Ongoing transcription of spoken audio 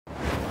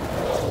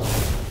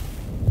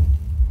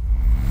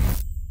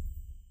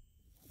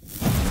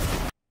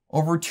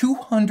Over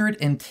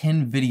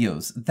 210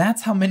 videos.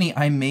 That's how many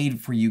I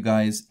made for you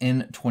guys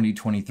in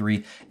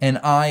 2023, and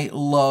I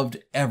loved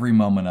every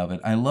moment of it.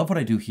 I love what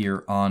I do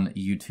here on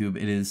YouTube.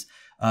 It is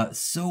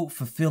so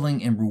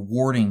fulfilling and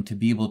rewarding to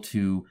be able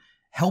to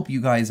help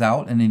you guys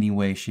out in any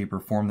way, shape, or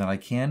form that I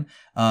can,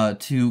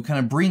 to kind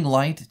of bring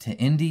light to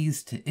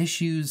indies, to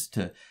issues,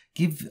 to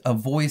give a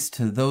voice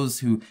to those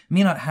who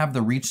may not have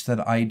the reach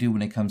that I do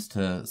when it comes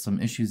to some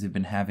issues they've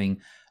been having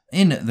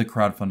in the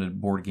crowdfunded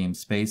board game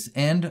space,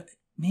 and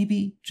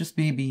maybe, just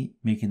maybe,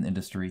 making the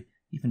industry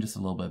even just a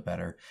little bit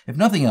better. If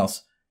nothing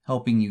else,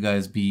 helping you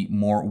guys be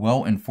more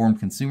well-informed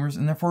consumers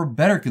and therefore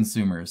better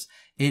consumers.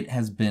 It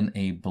has been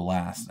a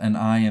blast, and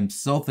I am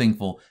so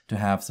thankful to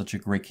have such a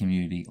great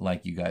community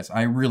like you guys.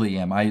 I really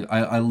am.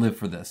 I live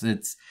for this.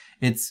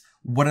 It's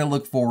what I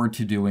look forward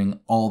to doing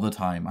all the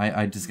time.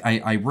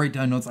 I write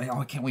down notes like, oh,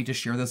 I can't wait to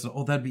share this.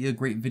 Oh, that'd be a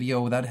great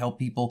video. That'd help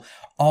people.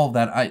 All of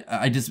that.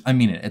 I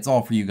mean it. It's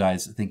all for you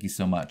guys. Thank you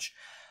so much.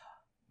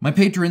 My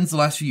patrons the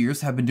last few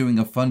years have been doing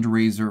a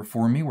fundraiser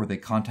for me where they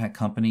contact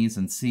companies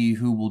and see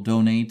who will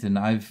donate. And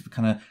I've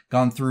kind of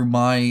gone through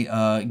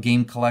my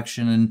game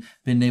collection and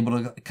been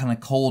able to kind of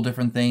cull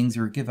different things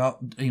or give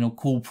out,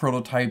 cool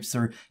prototypes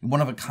or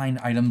one-of-a-kind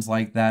items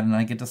like that. And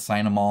I get to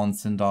sign them all and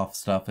send off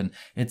stuff. And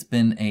it's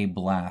been a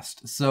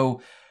blast.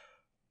 So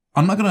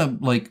I'm not going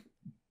to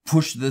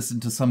push this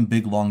into some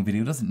big long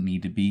video. It doesn't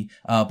need to be,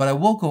 but I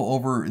will go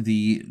over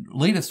the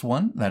latest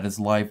one that is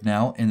live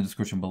now in the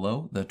description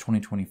below, the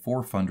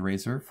 2024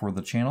 fundraiser for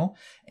the channel,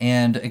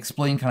 and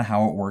explain kind of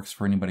how it works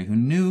for anybody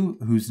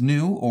who's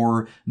new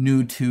or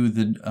new to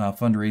the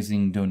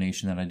fundraising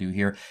donation that I do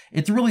here.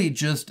 It's really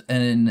just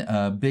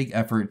a big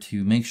effort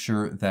to make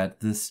sure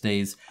that this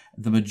stays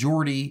the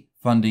majority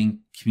funding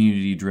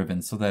community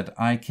driven so that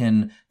I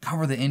can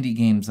cover the indie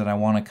games that I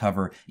want to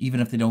cover, even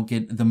if they don't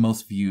get the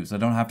most views. I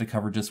don't have to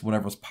cover just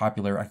whatever's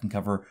popular. I can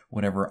cover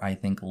whatever I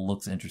think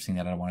looks interesting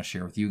that I want to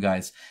share with you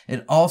guys.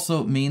 It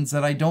also means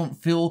that I don't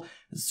feel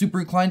super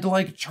inclined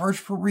to charge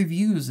for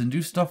reviews and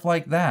do stuff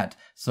like that,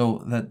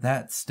 so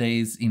that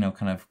stays,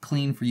 kind of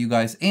clean for you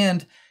guys.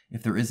 And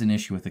if there is an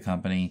issue with the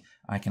company,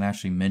 I can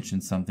actually mention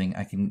something.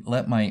 I can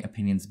let my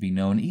opinions be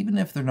known, even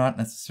if they're not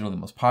necessarily the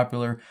most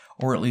popular,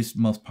 or at least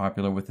most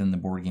popular within the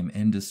board game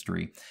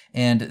industry.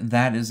 And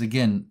that is,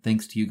 again,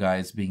 thanks to you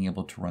guys being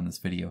able to run this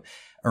video,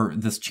 or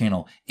this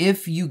channel.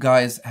 If you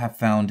guys have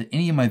found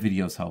any of my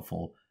videos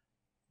helpful,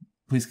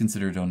 please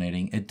consider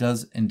donating. It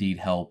does indeed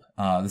help.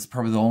 This is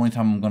probably the only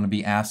time I'm going to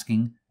be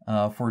asking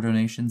for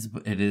donations,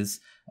 but it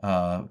is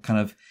kind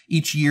of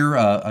each year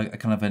a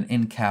kind of an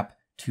end cap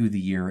to the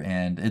year,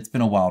 and it's been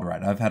a wild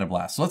ride. I've had a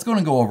blast. So let's go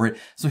and go over it.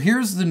 So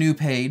here's the new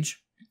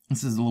page.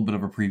 This is a little bit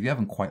of a preview. I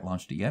haven't quite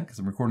launched it yet because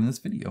I'm recording this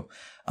video.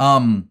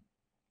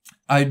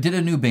 I did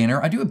a new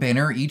banner. I do a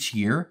banner each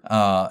year.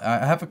 I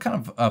have a kind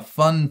of a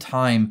fun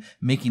time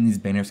making these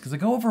banners because I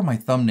go over my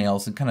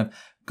thumbnails and kind of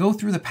go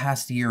through the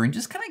past year and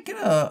just kind of get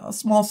a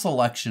small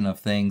selection of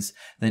things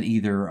that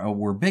either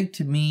were big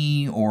to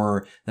me,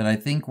 or that I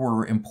think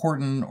were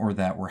important, or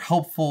that were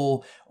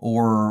helpful,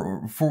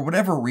 or for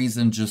whatever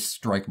reason just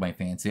strike my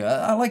fancy.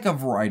 I like a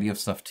variety of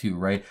stuff too,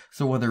 right?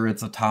 So whether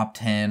it's a top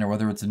 10, or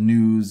whether it's a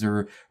news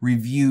or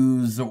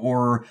reviews,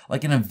 or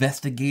like an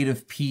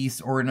investigative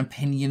piece or an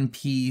opinion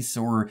piece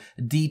or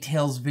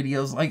details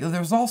videos,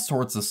 there's all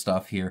sorts of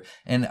stuff here.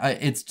 And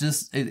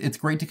it's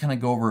great to kind of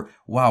go over,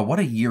 wow, what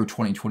a year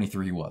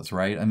 2023 was,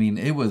 right? I mean,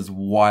 it was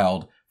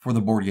wild for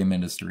the board game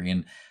industry,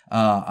 and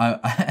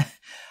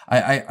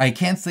I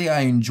can't say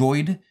I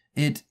enjoyed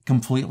it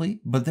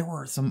completely, but there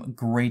were some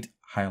great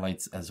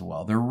highlights as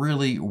well. There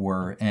really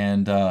were,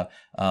 and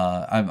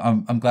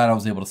I'm glad I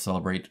was able to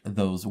celebrate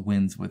those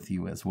wins with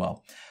you as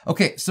well.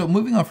 Okay, so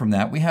moving on from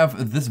that, we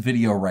have this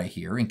video right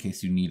here in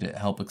case you need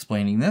help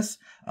explaining this.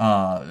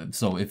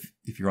 So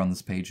if you're on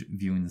this page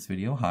viewing this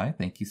video, hi,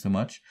 thank you so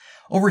much.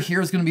 Over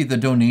here is going to be the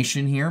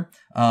donation here.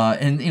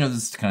 And,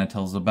 this kind of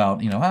tells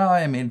about,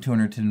 hi, I made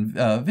 210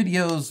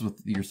 videos,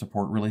 with your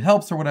support really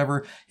helps or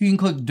whatever. You can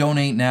click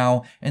donate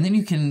now, and then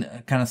you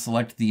can kind of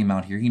select the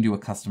amount here. You can do a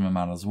custom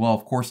amount as well.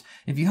 Of course,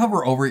 if you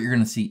hover over it, you're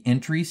going to see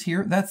entries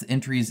here. That's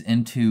entries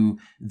into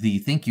the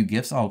thank you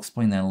gifts. I'll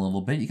explain that in a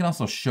little bit. You can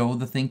also show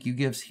the thank you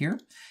gifts here.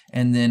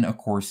 And then, of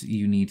course,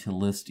 you need to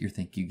list your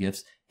thank you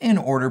gifts in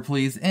order,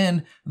 please,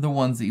 and the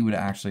ones that you would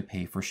actually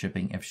pay for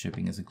shipping if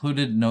shipping is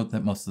included. Note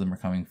that most of them are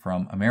coming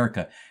from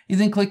America. You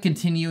then click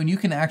continue, and you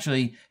can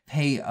actually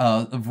pay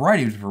a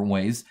variety of different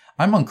ways.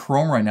 I'm on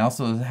Chrome right now,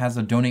 so it has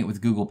a donate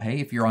with Google Pay.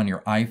 If you're on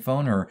your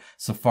iPhone or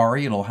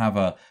Safari, it'll have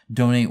a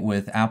donate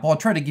with Apple. I'll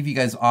try to give you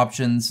guys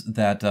options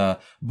that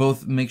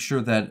both make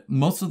sure that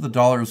most of the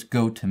dollars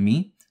go to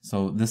me.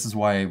 So this is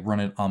why I run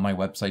it on my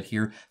website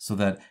here, so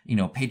that,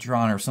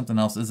 Patreon or something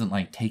else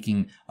isn't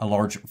taking a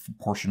large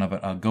portion of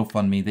it.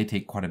 GoFundMe, they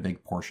take quite a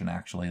big portion,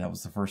 actually. That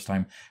was the first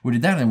time we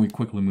did that, and we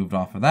quickly moved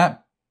off of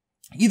that.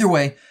 Either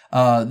way,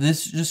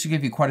 this just should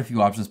give you quite a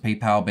few options: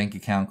 PayPal, bank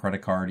account,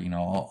 credit card,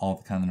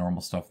 all the kind of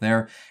normal stuff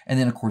there. And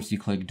then, of course, you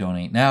click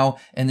donate now,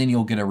 and then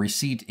you'll get a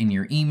receipt in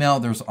your email.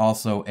 There's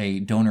also a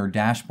donor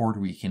dashboard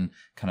where you can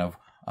kind of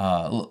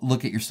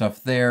look at your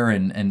stuff there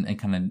and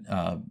kind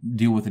of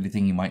deal with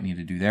anything you might need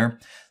to do there.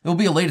 There'll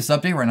be a latest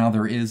update. Right now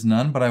there is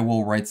none, but I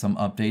will write some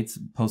updates,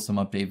 post some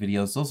update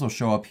videos. Those will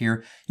show up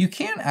here. You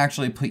can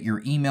actually put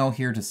your email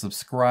here to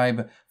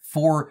subscribe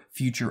for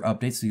future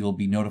updates, so you'll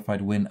be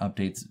notified when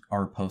updates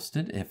are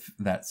posted. If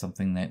that's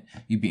something that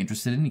you'd be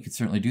interested in, you could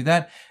certainly do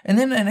that. And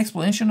then an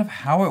explanation of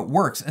how it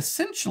works.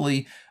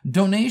 Essentially,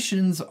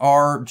 donations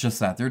are just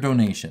that. They're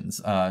donations.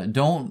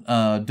 Don't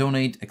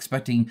donate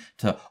expecting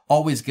to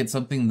always get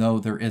something, though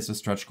there is a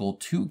stretch goal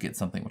to get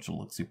something, which will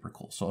look super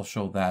cool. So I'll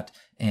show that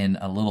in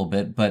a little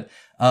bit. But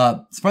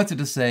suffice it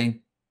to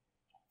say,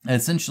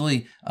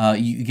 essentially,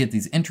 you get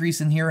these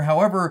entries in here.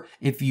 However,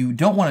 if you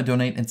don't want to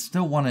donate and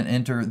still want to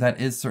enter, that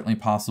is certainly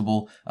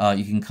possible.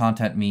 You can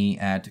contact me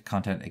at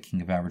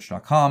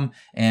contact@kingofaverage.com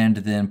and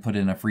then put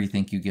in a free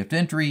thank you gift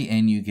entry,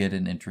 and you get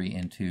an entry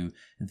into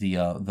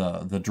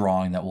the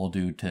drawing that we'll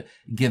do to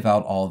give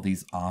out all of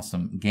these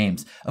awesome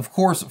games. Of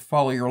course,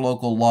 follow your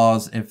local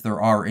laws if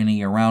there are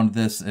any around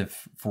this.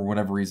 If for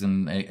whatever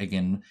reason,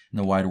 again, in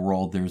the wide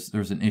world,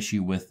 there's an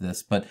issue with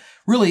this, but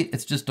really,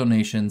 it's just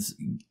donations.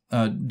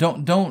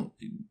 Don't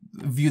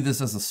view this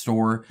as a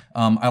store.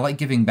 I like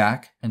giving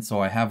back, and so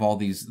I have all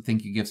these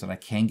thank you gifts that I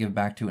can give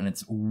back to, and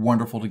it's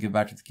wonderful to give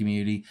back to the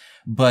community,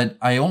 but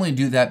I only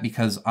do that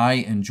because I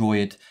enjoy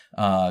it.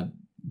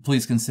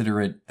 Please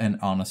consider it an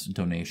honest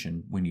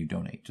donation when you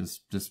donate.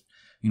 Just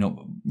you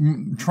know,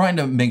 trying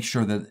to make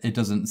sure that it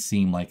doesn't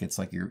seem like it's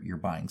like you're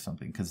buying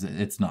something, because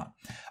it's not.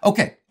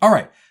 Okay, all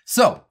right,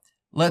 so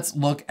let's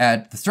look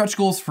at the stretch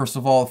goals. First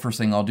of all, the first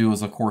thing I'll do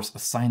is, of course,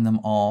 assign them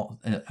all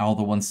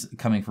the ones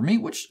coming from me,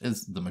 which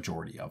is the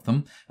majority of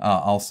them.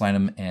 I'll assign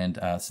them and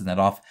send that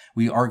off.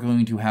 We are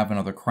going to have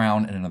another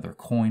crown and another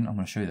coin. I'm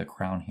going to show you the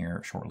crown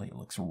here shortly. It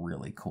looks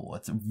really cool.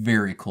 It's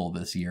very cool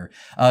this year.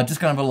 Just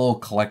kind of a little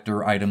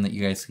collector item that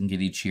you guys can get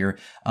each year.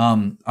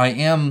 I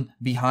am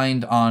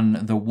behind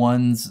on the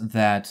ones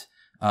that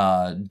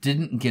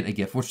didn't get a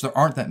gift, which there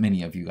aren't that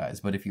many of you guys,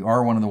 but if you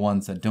are one of the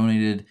ones that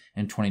donated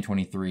in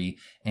 2023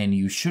 and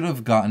you should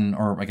have gotten,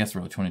 or I guess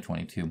really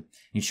 2022,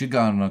 you should have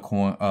gotten a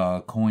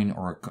coin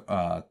or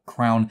a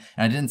crown,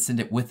 and I didn't send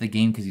it with the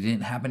game because you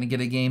didn't happen to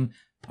get a game,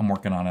 I'm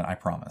working on it, I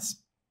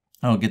promise.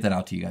 I'll get that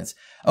out to you guys.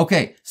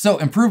 Okay, so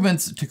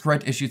improvements to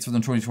correct issues for the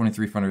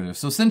 2023 fundraiser.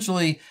 So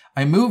essentially,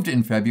 I moved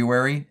in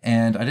February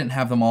and I didn't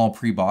have them all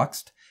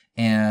pre-boxed.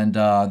 And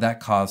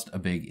that caused a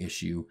big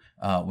issue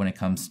when it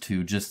comes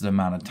to just the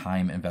amount of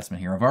time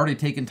investment here. I've already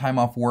taken time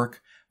off work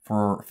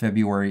for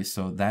February,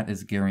 so that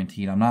is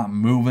guaranteed. I'm not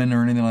moving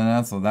or anything like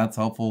that, so that's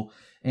helpful.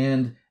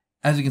 And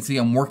as you can see,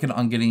 I'm working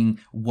on getting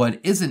what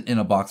isn't in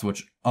a box,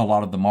 which a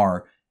lot of them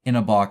are in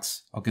a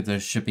box. I'll get the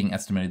shipping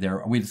estimated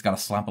there. We just got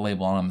to slap a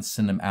label on them and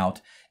send them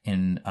out.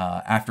 And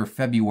after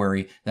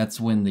February,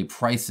 that's when the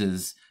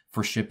prices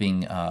for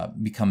shipping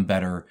become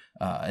better.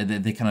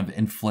 They kind of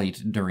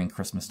inflate during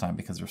Christmas time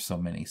because there's so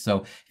many. So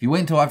if you wait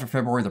until after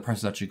February, the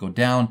prices actually go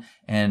down,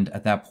 and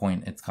at that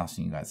point, it's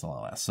costing you guys a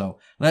lot less. So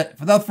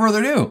without further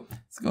ado,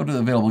 let's go to the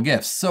available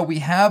gifts. So we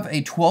have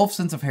a 12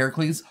 Cents of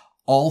Heracles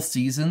all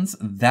seasons.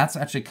 That's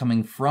actually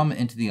coming from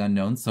Into the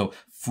Unknown. So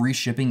free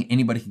shipping,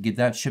 anybody can get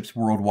that, ships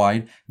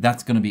worldwide.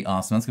 That's going to be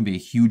awesome. That's going to be a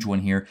huge one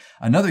here.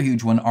 Another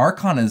huge one,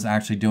 Archon is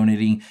actually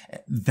donating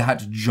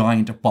that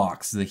giant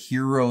box, the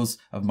Heroes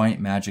of Might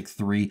and Magic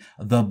 3,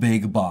 the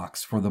big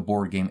box for the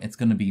board game. It's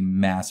going to be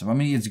massive. I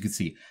mean, as you can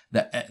see,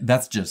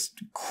 that's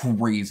just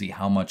crazy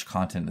how much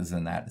content is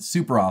in that. It's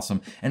super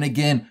awesome. And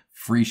again,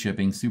 free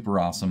shipping, super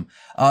awesome.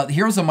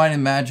 Heroes of Might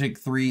and Magic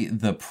 3,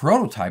 the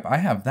prototype, I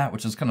have that,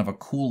 which is kind of a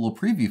cool little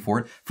preview for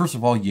it. First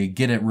of all, you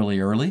get it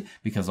really early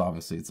because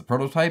obviously it's a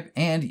prototype,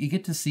 and you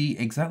get to see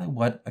exactly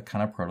what a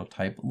kind of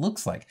prototype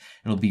looks like.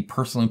 It'll be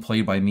personally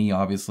played by me,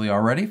 obviously,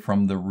 already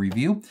from the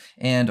review,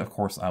 and of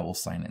course, I will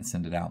sign it and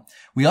send it out.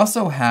 We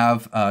also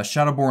have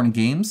Shadowborn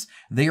Games.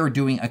 They are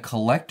doing a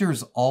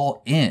collector's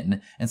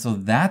all-in, and so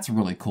that's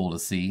really cool to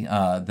see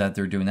that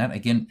they're doing that.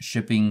 Again,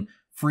 shipping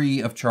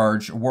free of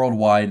charge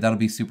worldwide. That'll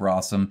be super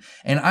awesome.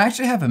 And I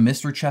actually have a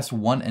mystery chest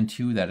 1 and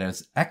 2 that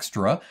is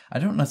extra. I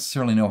don't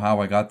necessarily know how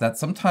I got that.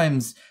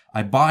 Sometimes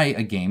I buy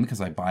a game because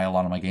I buy a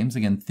lot of my games.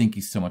 Again, thank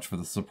you so much for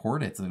the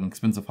support. It's an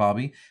expensive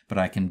hobby, but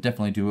I can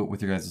definitely do it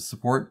with your guys'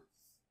 support.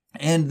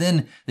 And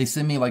then they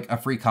send me like a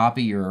free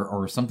copy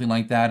or something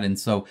like that. And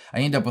so I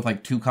end up with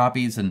like 2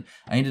 copies, and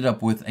I ended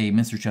up with a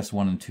Mystery Chest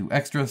 1 and 2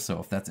 extra. So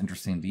if that's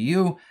interesting to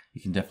you,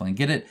 you can definitely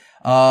get it.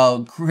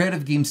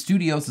 Creative Game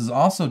Studios is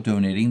also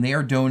donating. They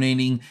are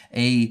donating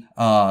a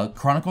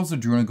Chronicles of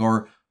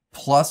Drunagar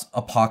plus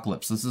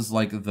Apocalypse. This is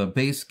like the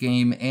base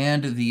game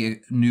and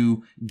the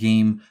new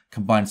game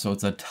combined. So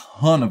it's a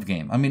ton of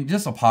game. I mean,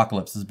 just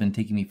Apocalypse has been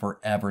taking me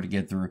forever to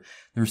get through.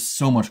 There's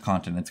so much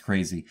content. It's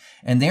crazy.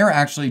 And they're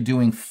actually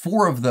doing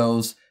 4 of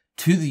those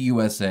to the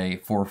USA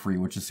for free,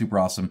 which is super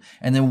awesome.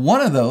 And then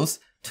 1 of those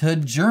to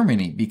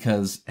Germany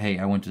because, hey,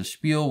 I went to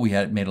Spiel. We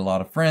had made a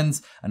lot of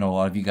friends. I know a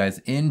lot of you guys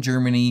in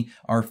Germany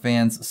are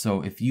fans.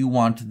 So if you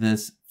want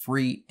this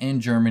free in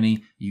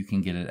Germany, you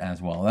can get it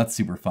as well. That's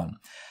super fun.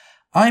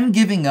 I'm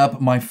giving up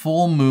my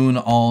full moon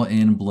all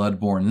in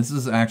Bloodborne. This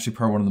is actually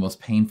probably one of the most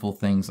painful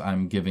things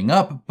I'm giving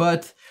up,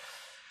 but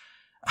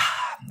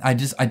I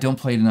don't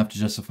play it enough to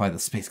justify the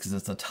space because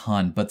it's a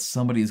ton, but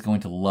somebody is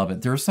going to love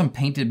it. There are some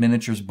painted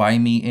miniatures by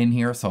me in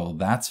here, so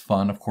that's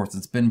fun. Of course,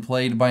 it's been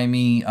played by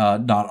me,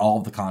 not all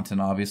of the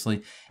content,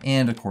 obviously,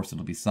 and of course,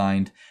 it'll be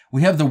signed.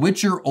 We have The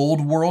Witcher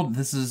Old World.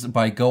 This is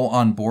by Go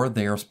On Board.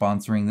 They are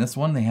sponsoring this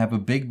one. They have a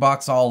big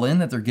box all in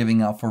that they're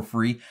giving out for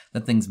free.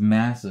 That thing's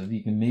massive.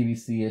 You can maybe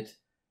see it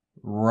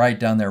right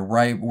down there,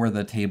 right where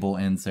the table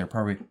ends there,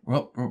 probably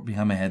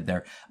behind my head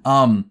there.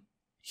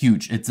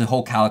 Huge. It's a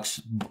whole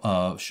Calyx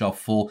shelf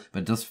full, but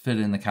it does fit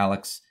in the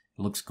Calyx.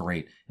 It looks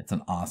great. It's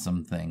an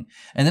awesome thing.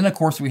 And then, of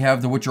course, we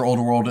have The Witcher Old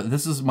World.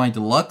 This is my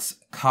deluxe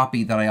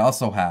copy that I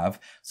also have,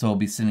 so I'll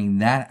be sending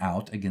that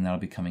out. Again, that'll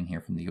be coming here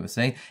from the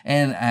USA.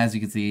 And as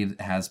you can see, it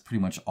has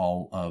pretty much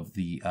all of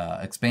the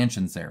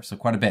expansions there, so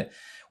quite a bit.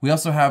 We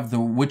also have The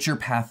Witcher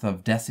Path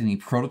of Destiny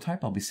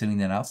prototype. I'll be sending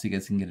that out so you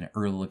guys can get an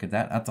early look at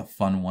that. That's a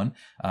fun one.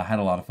 Had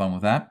a lot of fun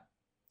with that.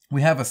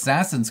 We have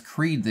Assassin's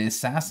Creed, the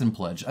Assassin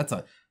Pledge.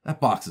 That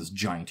box is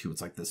giant too.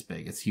 It's like this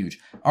big. It's huge.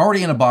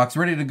 Already in a box,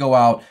 ready to go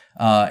out.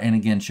 And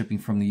again, shipping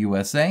from the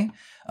USA.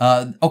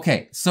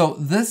 Okay, so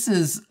this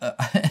is...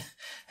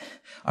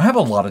 I have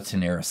a lot of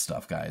Tenaris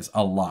stuff, guys.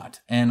 A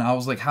lot. And I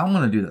was like, how am I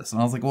going to do this? And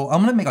I was like, well,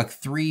 I'm going to make like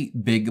 3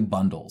 big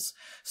bundles.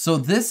 So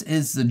this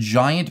is the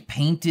giant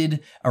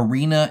painted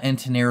Arena and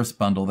Tenaris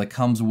bundle that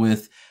comes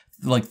with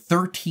like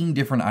 13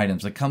 different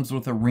items. It comes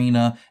with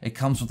Arena. It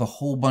comes with a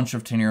whole bunch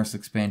of Tenaris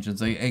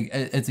expansions.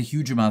 It's a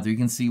huge amount there. You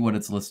can see what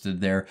it's listed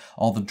there.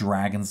 All the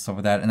dragons and stuff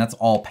like that. And that's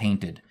all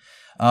painted.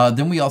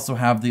 Then we also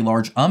have the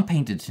large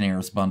unpainted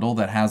Tenaris bundle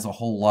that has a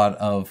whole lot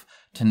of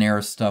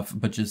Tenaris stuff,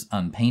 but just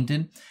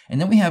unpainted.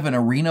 And then we have an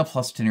Arena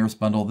plus Tenaris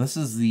bundle. This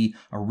is the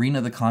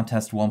Arena the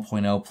Contest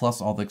 1.0 plus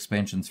all the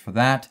expansions for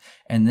that.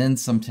 And then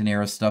some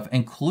Tenaris stuff,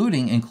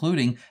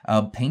 including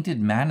a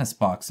Painted Madness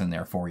box in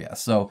there for you.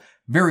 So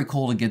very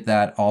cool to get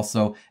that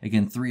also.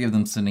 Again, 3 of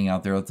them sitting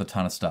out there. That's a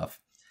ton of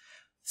stuff.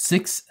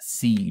 6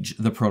 Siege,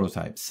 the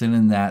prototype.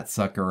 Sending that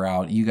sucker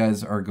out. You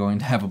guys are going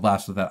to have a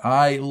blast with that.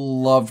 I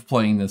loved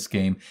playing this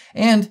game.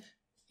 And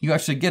you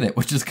actually get it,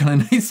 which is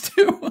kind of nice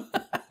too.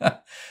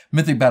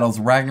 Mythic Battles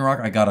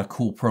Ragnarok. I got a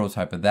cool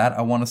prototype of that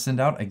I want to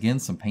send out. Again,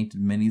 some painted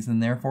minis in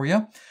there for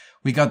you.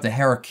 We got the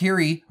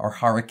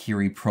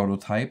Harakiri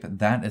prototype.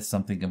 That is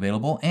something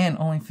available. And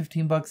only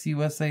 15 bucks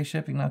USA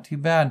shipping. Not too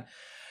bad.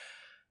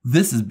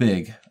 This is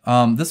big.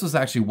 This was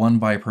actually won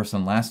by a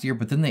person last year,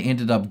 but then they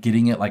ended up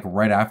getting it like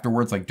right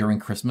afterwards, like during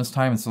Christmas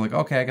time. And so like,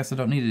 okay, I guess I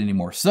don't need it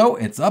anymore. So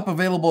it's up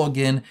available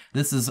again.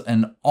 This is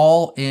an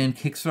all-in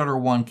Kickstarter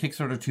 1,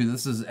 Kickstarter 2.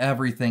 This is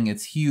everything.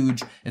 It's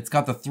huge. It's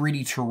got the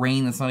 3D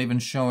terrain that's not even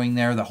showing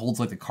there that holds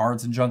like the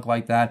cards and junk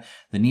like that.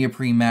 The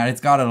neoprene mat, it's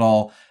got it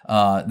all.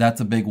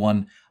 That's a big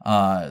one.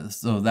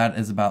 So that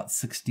is about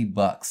 60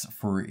 bucks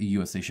for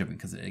USA shipping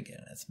because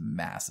again, it's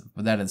massive,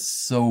 but that is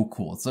so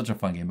cool. It's such a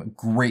fun game, but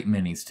great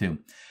minis too.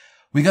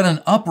 We got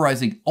an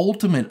Uprising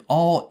Ultimate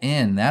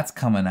All-In. That's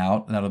coming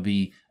out. That'll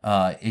be,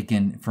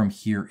 again, from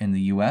here in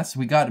the US.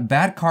 We got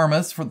Bad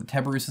Karmas for the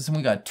Tebaru system.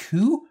 We got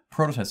 2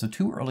 prototypes, so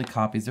 2 early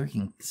copies there. You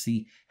can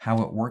see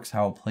how it works,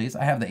 how it plays.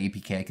 I have the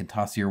APK I can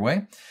toss your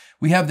way.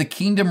 We have the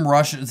Kingdom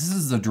Rush. This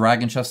is the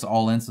Dragon Chest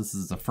All-In, so this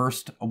is the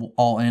first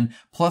All-In.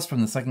 Plus,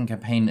 from the second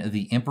campaign,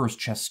 the Emperor's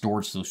Chest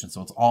Storage Solution.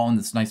 So it's all in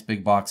this nice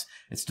big box.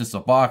 It's just a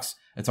box.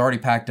 It's already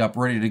packed up,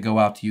 ready to go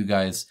out to you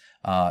guys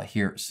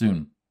here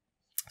soon.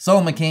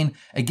 Solomon Kane,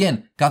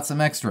 again, got some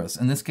extras.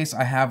 In this case,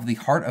 I have the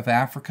Heart of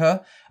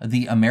Africa,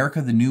 the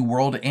America, the New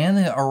World, and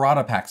the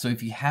errata pack. So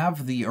if you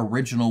have the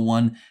original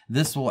one,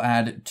 this will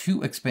add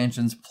 2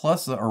 expansions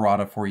plus the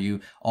errata for you,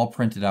 all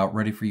printed out,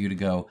 ready for you to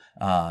go.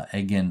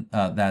 Again,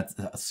 that's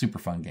a super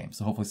fun game.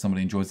 So hopefully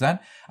somebody enjoys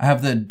that. I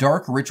have the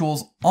Dark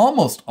Rituals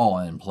almost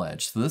all-in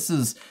pledge. So this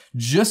is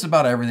just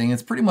about everything.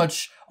 It's pretty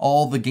much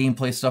all the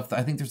gameplay stuff.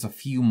 I think there's a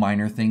few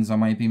minor things I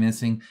might be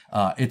missing.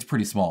 It's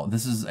pretty small.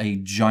 This is a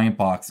giant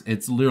box.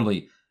 It's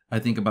literally, I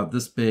think, about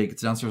this big.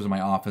 It's downstairs in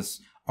my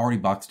office, already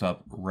boxed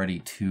up, ready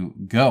to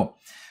go.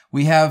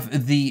 We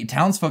have the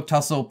Townsfolk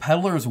Tussle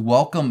Peddler's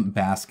Welcome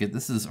Basket.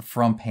 This is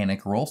from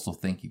Panic Roll, so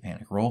thank you,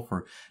 Panic Roll,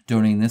 for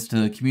donating this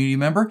to a community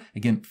member.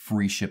 Again,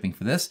 free shipping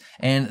for this.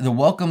 And the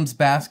Welcomes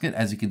Basket,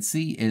 as you can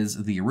see,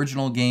 is the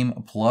original game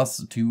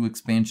plus 2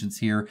 expansions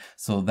here,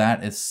 so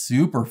that is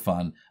super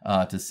fun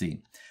to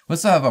see. We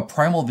also have a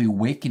Primal the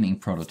Awakening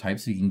prototype,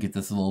 so you can get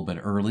this a little bit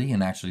early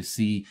and actually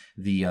see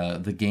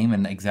the game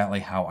and exactly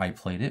how I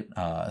played it.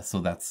 So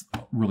that's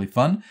really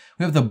fun.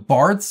 We have the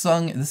Bard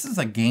Sung. This is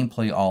a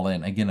gameplay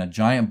all-in. Again, a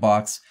giant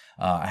box.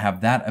 I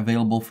have that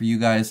available for you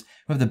guys.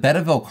 We have the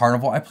Bedeville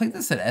Carnival. I played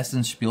this at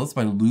Essen Spiel. It's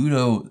by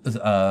Ludo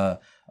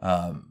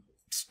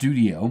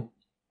Studio,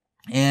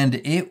 and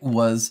it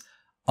was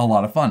a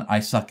lot of fun. I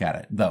suck at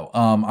it though.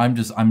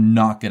 I'm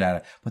not good at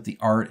it, but the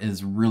art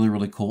is really,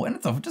 really cool. And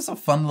it's just a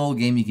fun little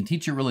game. You can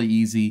teach it really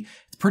easy.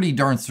 It's pretty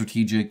darn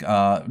strategic.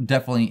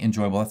 Definitely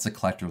enjoyable. That's the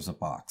Collector's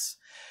box.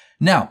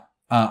 Now,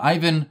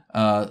 Ivan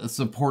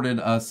supported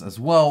us as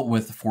well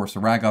with Force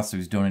Aragos, so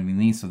he's donating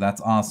these, so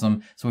that's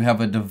awesome. So we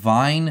have a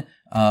Divine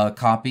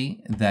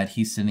copy that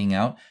he's sending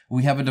out.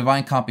 We have a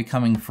Divine copy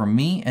coming from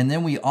me, and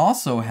then we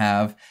also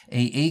have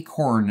a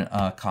Acorn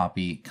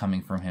copy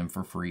coming from him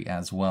for free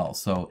as well.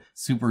 So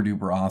super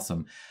duper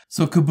awesome.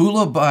 So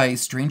Kabula by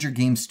Stranger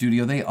Games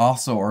Studio, they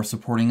also are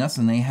supporting us,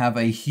 and they have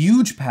a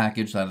huge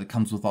package that it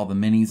comes with all the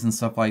minis and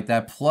stuff like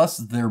that, plus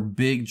their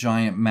big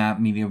giant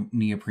mat,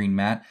 neoprene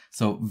mat.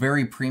 So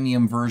very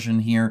premium version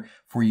here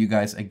for you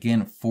guys,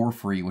 again, for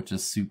free, which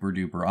is super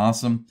duper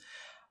awesome.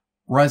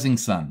 Rising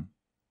Sun.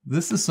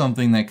 This is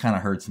something that kind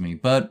of hurts me,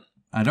 but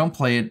I don't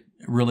play it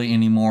really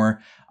anymore.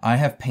 I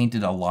have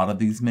painted a lot of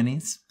these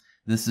minis.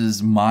 This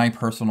is my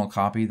personal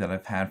copy that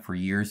I've had for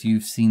years.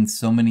 You've seen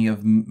so many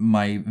of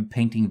my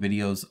painting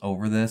videos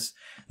over this.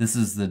 This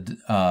is the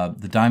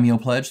Daimyo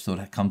Pledge, so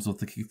it comes with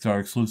the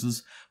Kickstarter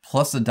exclusives,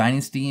 plus a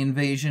Dynasty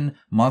Invasion,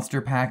 Monster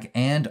Pack,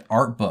 and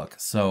Art Book.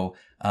 So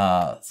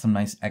some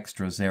nice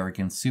extras there.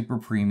 Again, super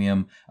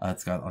premium.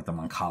 It's got like the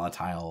Mancala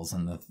tiles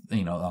and the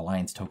the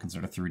Alliance tokens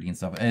that are 3D and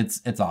stuff.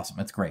 It's awesome.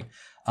 It's great.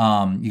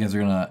 You guys are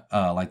gonna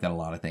like that a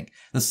lot, I think.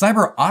 The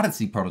Cyber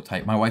Odyssey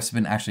prototype. My wife's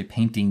been actually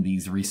painting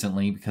these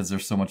recently because they're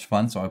so much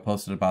fun, so I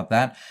posted about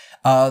that.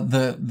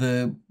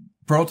 The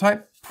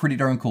prototype, pretty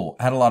darn cool.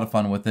 I had a lot of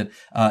fun with it.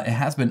 It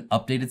has been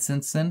updated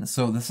since then,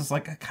 so this is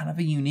like a kind of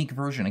a unique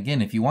version.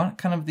 Again, if you want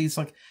kind of these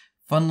like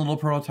fun little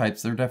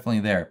prototypes, they're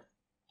definitely there.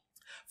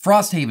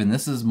 Frosthaven,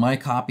 this is my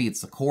copy. It's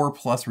the core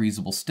plus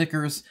reusable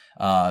stickers,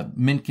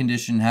 mint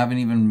condition, haven't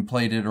even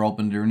played it or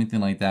opened it or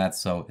anything like that,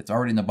 so it's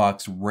already in the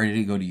box, ready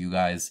to go to you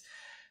guys.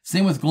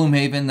 Same with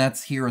Gloomhaven,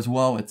 that's here as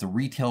well. It's a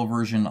retail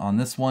version on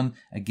this one,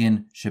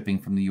 again, shipping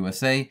from the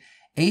USA.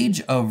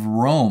 Age of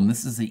Rome,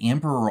 this is the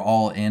Emperor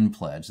All-In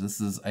pledge.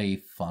 This is a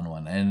fun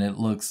one, and it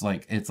looks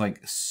like, it's like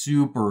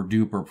super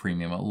duper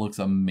premium. It looks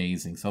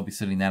amazing, so I'll be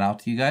sending that out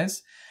to you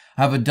guys.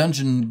 I have a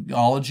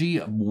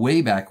Dungeonology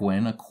way back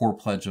when, a core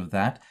pledge of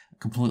that,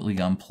 completely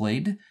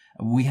unplayed.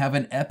 We have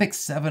an Epic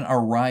 7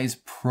 Arise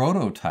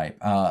prototype.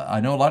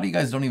 I know a lot of you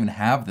guys don't even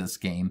have this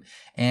game,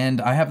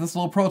 and I have this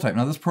little prototype.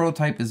 Now, this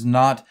prototype is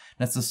not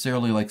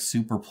necessarily like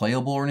super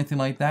playable or anything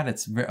like that.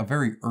 It's a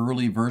very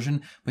early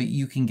version, but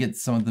you can get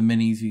some of the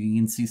minis, you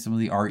can see some of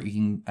the art, you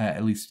can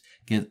at least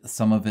get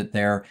some of it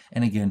there.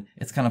 And again,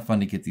 it's kind of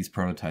fun to get these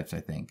prototypes,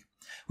 I think.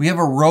 We have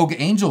a Rogue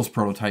Angels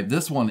prototype.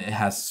 This one, it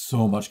has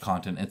so much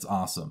content. It's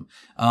awesome.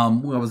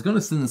 Well, I was going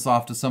to send this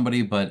off to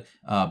somebody, but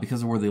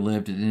because of where they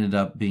lived, it ended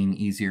up being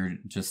easier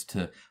just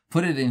to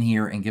put it in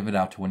here and give it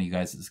out to one of you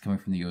guys that's coming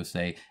from the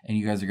USA, and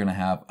you guys are going to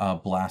have a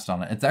blast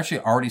on it. It's actually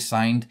already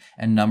signed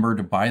and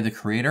numbered by the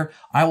creator.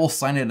 I will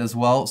sign it as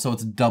well, so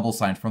it's double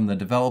signed from the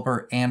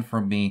developer and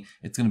from me.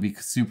 It's going to be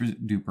super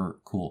duper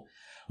cool.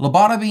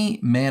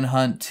 Lobotomy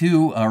Manhunt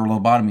 2, or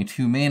Lobotomy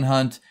 2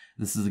 Manhunt.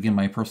 This is, again,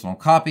 my personal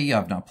copy.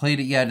 I've not played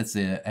it yet. It's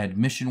the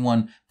admission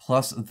one,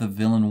 plus the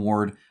Villain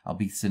Ward. I'll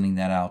be sending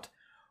that out.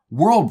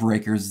 World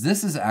Breakers.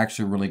 This is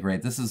actually really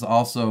great. This is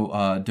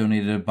also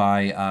donated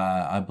by,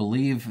 I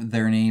believe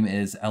their name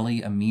is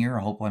Ellie Amir.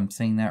 I hope I'm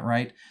saying that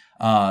right.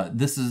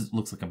 This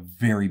looks like a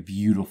very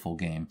beautiful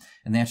game.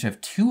 And they actually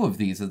have 2 of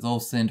these that they'll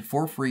send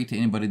for free to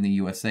anybody in the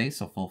USA,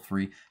 so feel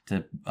free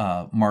to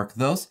mark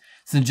those.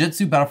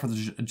 Senjutsu Battle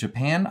for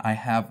Japan, I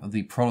have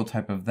the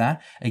prototype of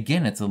that.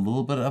 Again, it's a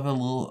little bit of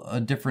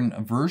a different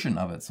version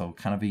of it, so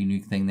kind of a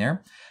unique thing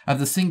there. I have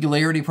the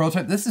Singularity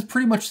prototype. This is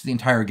pretty much the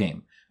entire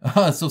game.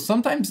 So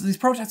sometimes these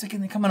prototypes, again,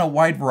 they come in a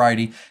wide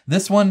variety.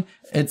 This one,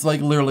 it's like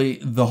literally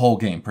the whole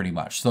game pretty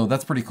much. So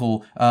that's pretty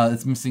cool.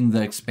 It's missing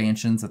the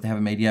expansions that they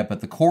haven't made yet,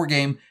 but the core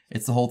game,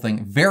 it's the whole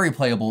thing. Very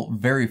playable,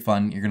 very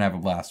fun. You're going to have a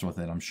blast with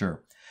it, I'm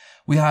sure.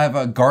 We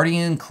have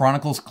Guardian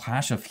Chronicles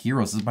Clash of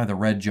Heroes. This is by the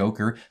Red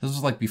Joker. This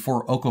was like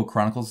before Oko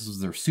Chronicles. This was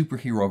their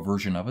superhero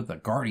version of it, the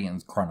Guardian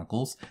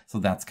Chronicles. So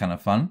that's kind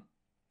of fun.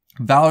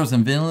 Valors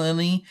and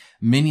Villainy,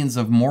 Minions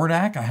of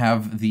Mordak. I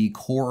have the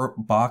core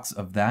box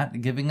of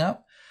that giving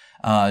up.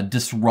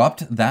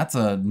 Disrupt, that's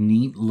a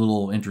neat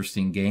little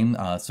interesting game.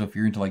 So if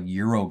you're into like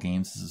Euro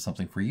games, this is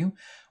something for you.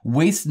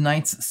 Waste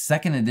Knights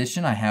 2nd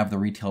edition, I have the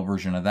retail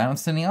version of that. I'm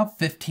sending out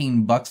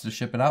 $15 to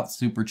ship it out,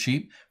 super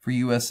cheap for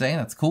USA,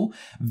 that's cool.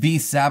 V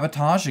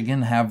Sabotage,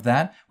 again, have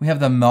that. We have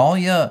the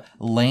Malia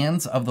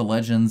Lands of the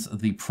Legends,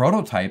 the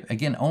prototype.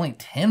 Again, only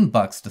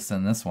 $10 to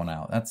send this one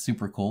out. That's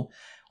super cool.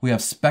 We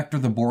have Spectre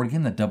the board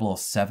game, the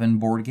 007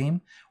 board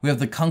game. We have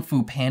the Kung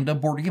Fu Panda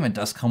board game. It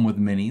does come with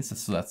minis,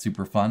 so that's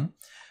super fun.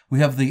 We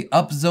have the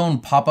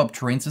Upzone pop-up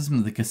terrain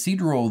system, the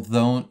Cathedral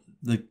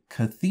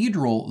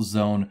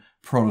Zone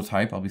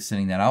prototype. I'll be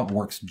sending that out.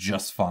 Works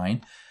just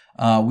fine.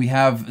 We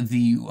have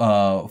the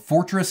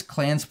Fortress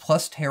Clans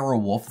plus Terror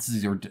Wolf. This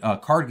is your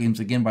card games,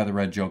 again, by the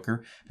Red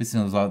Joker.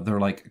 They're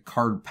like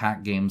card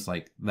pack games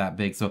like that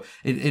big. So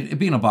it'd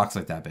be in a box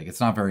like that big.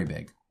 It's not very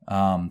big.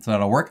 So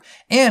that'll work.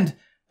 And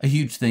a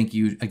huge thank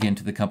you, again,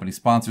 to the company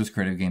sponsors,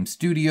 Creative Games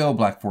Studio,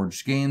 Black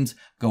Forge Games,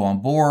 Go On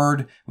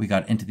Board. We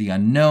got Into the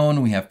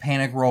Unknown. We have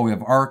Panic Roll. We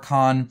have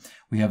Archon.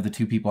 We have the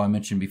 2 people I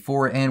mentioned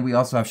before, and we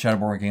also have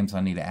Shadowborn games. I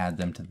need to add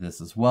them to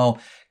this as well.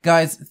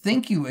 Guys,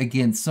 thank you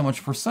again so much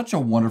for such a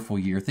wonderful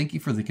year. Thank you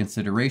for the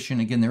consideration.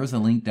 Again, there is a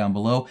link down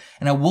below,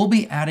 and I will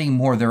be adding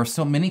more. There are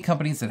so many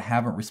companies that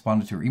haven't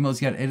responded to our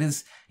emails yet. It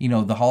is, you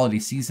know, the holiday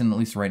season, at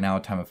least right now,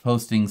 at time of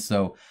posting.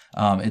 So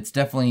it's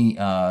definitely,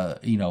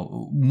 you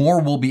know,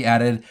 more will be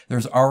added.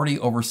 There's already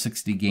over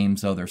 60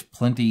 games, though. There's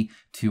plenty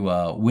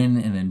to win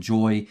and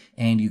enjoy,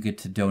 and you get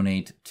to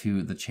donate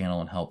to the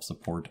channel and help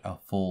support a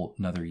full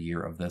another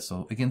year of this.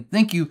 So again,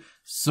 thank you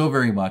so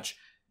very much.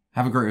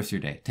 Have a great rest of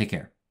your day. Take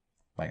care.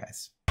 Bye,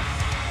 guys.